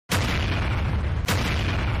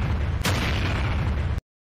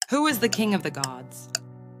Who is the king of the gods?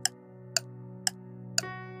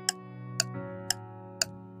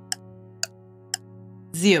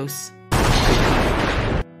 Zeus.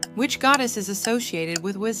 Which goddess is associated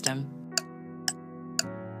with wisdom?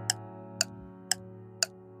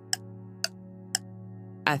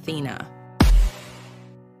 Athena.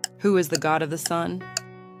 Who is the god of the sun?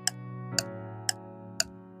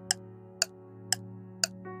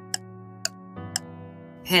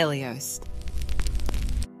 Helios.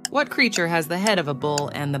 What creature has the head of a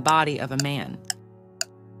bull and the body of a man?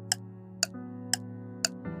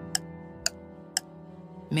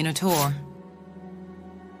 Minotaur.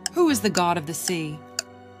 Who is the god of the sea?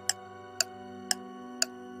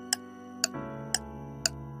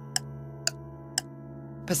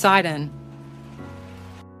 Poseidon.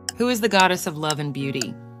 Who is the goddess of love and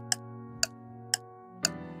beauty?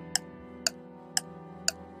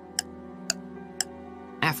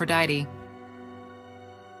 Aphrodite.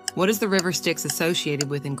 What is the river Styx associated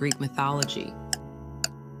with in Greek mythology?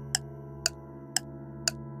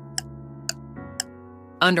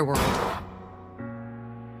 Underworld.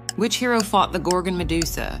 Which hero fought the Gorgon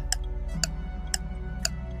Medusa?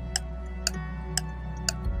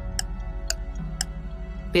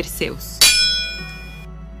 Perseus.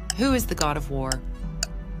 Who is the god of war?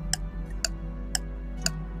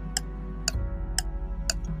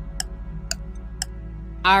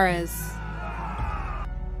 Ares.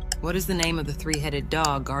 What is the name of the three-headed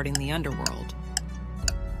dog guarding the underworld?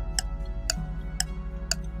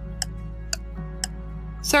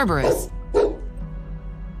 Cerberus.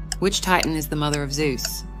 Which Titan is the mother of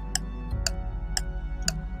Zeus?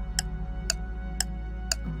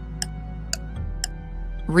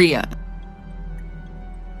 Rhea.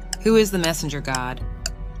 Who is the messenger god?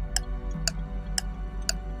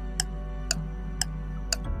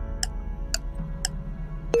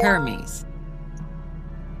 Hermes.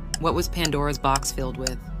 What was Pandora's box filled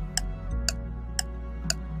with?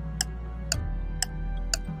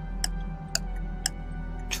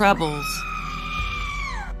 Troubles.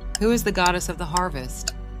 Who is the goddess of the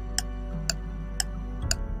harvest?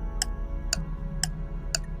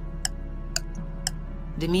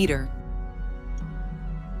 Demeter.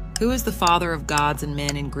 Who is the father of gods and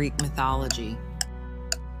men in Greek mythology?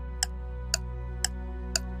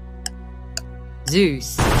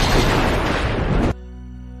 Zeus.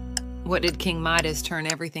 What did King Midas turn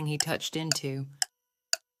everything he touched into?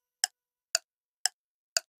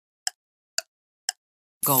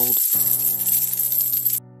 Gold.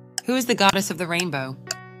 Who is the goddess of the rainbow?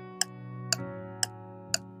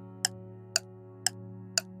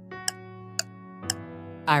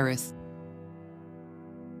 Iris.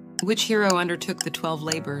 Which hero undertook the 12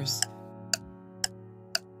 labors?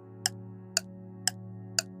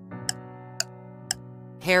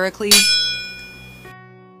 Heracles.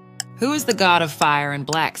 Who is the god of fire and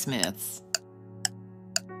blacksmiths?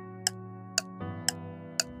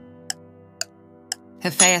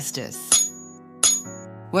 Hephaestus.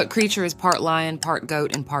 What creature is part lion, part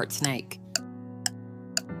goat, and part snake?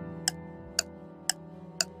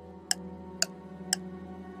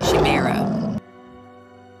 Chimera.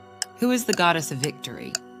 Who is the goddess of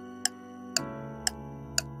victory?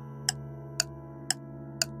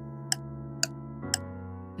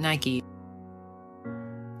 Nike.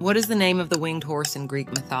 What is the name of the winged horse in Greek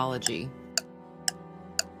mythology?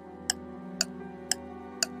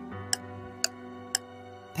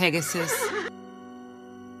 Pegasus.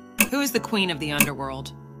 Who is the queen of the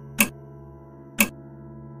underworld?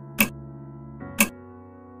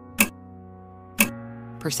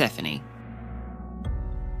 Persephone.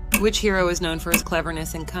 Which hero is known for his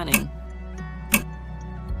cleverness and cunning?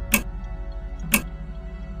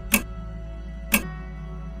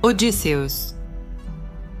 Odysseus.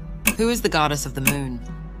 Who is the goddess of the moon?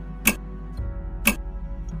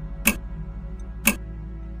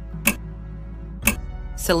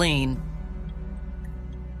 Selene.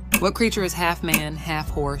 What creature is half man, half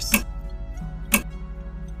horse?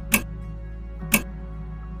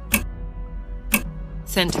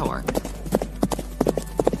 Centaur.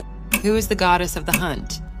 Who is the goddess of the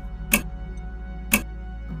hunt?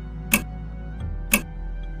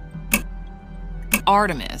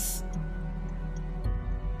 Artemis.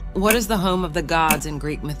 What is the home of the gods in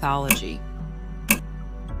Greek mythology?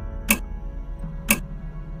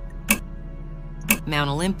 Mount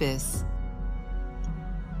Olympus.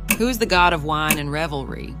 Who is the god of wine and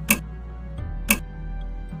revelry?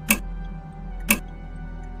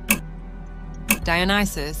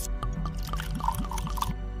 Dionysus.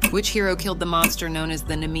 Which hero killed the monster known as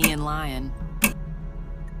the Nemean lion?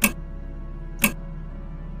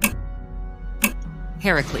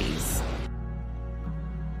 Heracles.